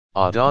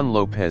Adan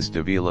Lopez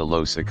Davila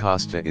Los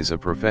Acosta is a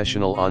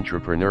professional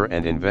entrepreneur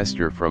and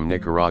investor from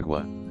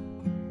Nicaragua.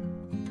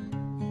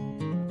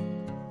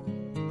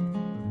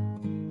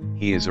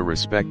 He is a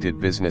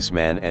respected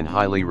businessman and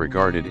highly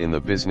regarded in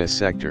the business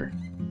sector.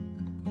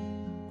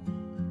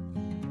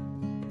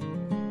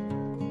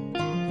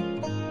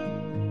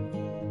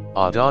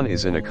 Adan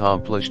is an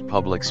accomplished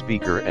public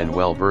speaker and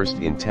well-versed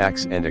in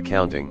tax and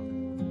accounting.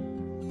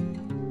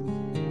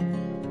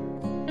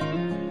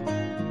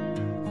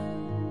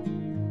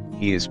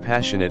 He is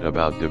passionate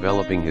about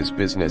developing his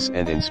business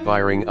and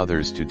inspiring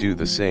others to do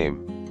the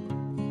same.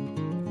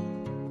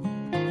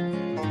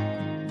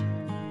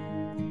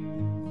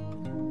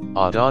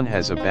 Adan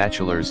has a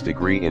bachelor's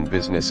degree in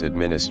business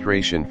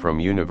administration from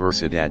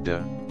Universidad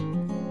de.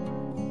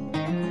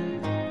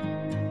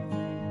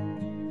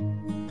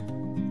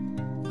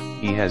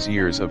 He has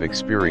years of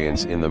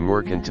experience in the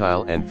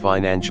mercantile and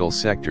financial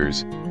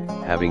sectors,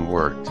 having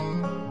worked.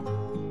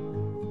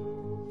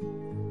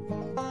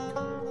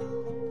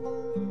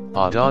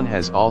 Adan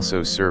has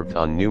also served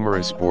on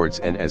numerous boards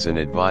and as an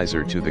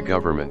advisor to the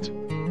government.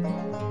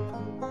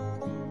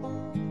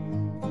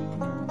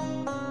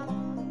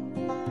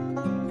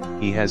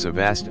 He has a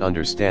vast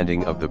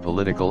understanding of the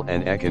political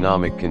and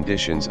economic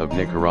conditions of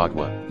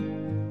Nicaragua.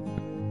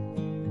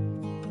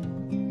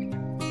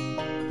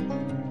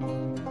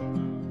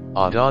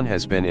 Adan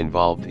has been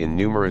involved in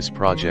numerous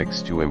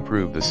projects to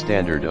improve the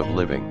standard of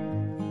living.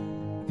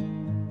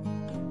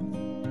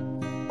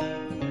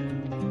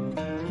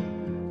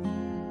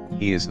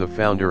 He is the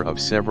founder of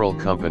several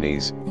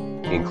companies,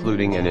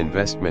 including an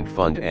investment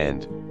fund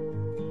and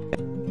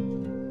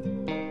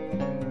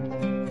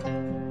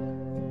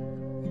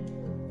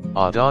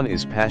Adan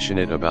is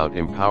passionate about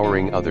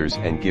empowering others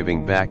and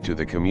giving back to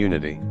the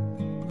community.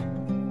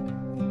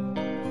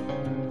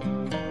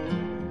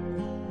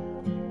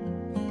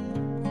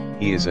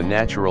 He is a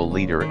natural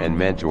leader and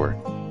mentor,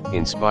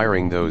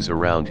 inspiring those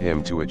around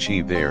him to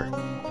achieve their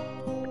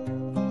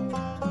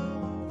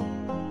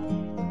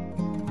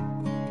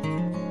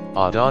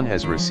Adan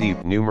has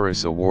received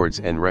numerous awards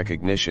and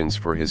recognitions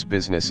for his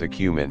business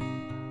acumen.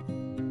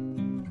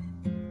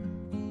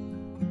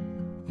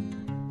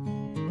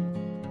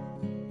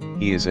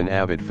 He is an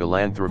avid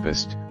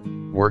philanthropist,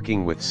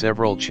 working with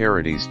several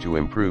charities to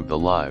improve the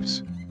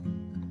lives.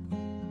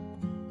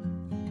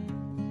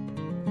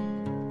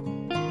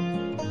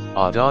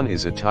 Adan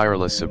is a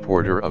tireless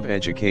supporter of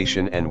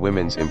education and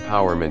women's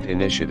empowerment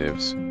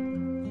initiatives.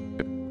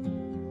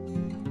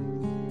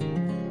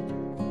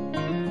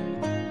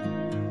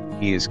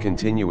 He is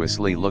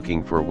continuously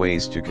looking for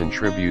ways to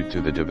contribute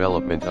to the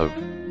development of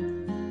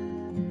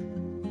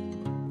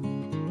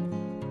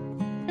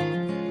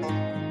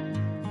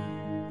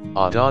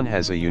Adan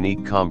has a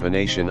unique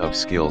combination of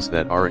skills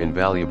that are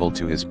invaluable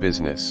to his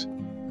business.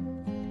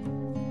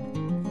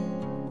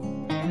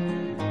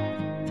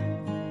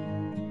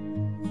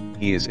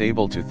 He is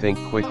able to think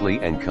quickly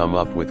and come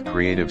up with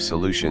creative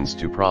solutions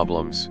to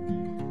problems.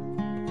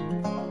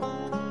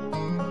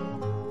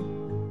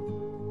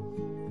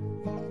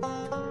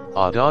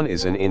 Adan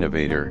is an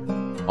innovator,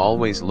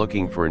 always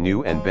looking for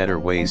new and better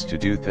ways to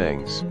do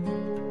things.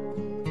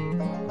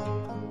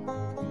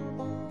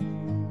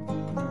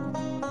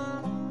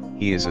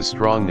 He is a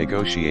strong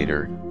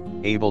negotiator,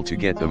 able to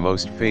get the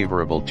most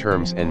favorable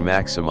terms and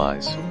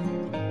maximize.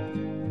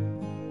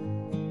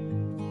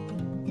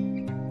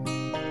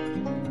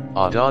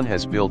 Adan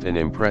has built an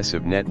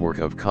impressive network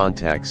of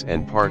contacts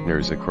and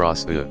partners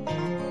across the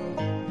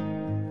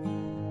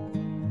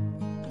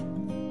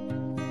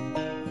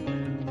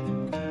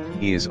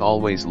He is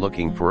always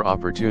looking for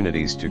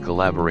opportunities to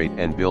collaborate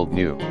and build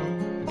new.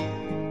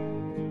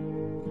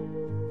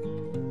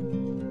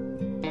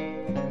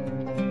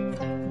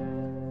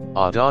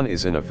 Adan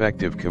is an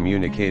effective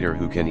communicator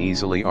who can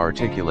easily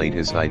articulate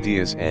his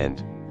ideas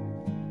and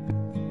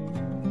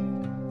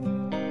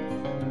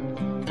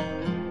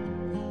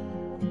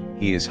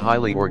he is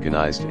highly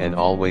organized and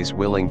always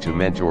willing to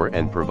mentor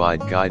and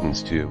provide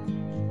guidance to.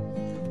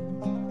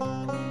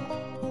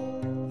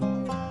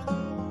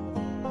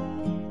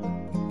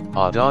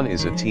 Adan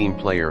is a team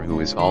player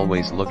who is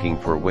always looking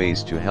for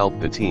ways to help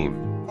the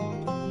team.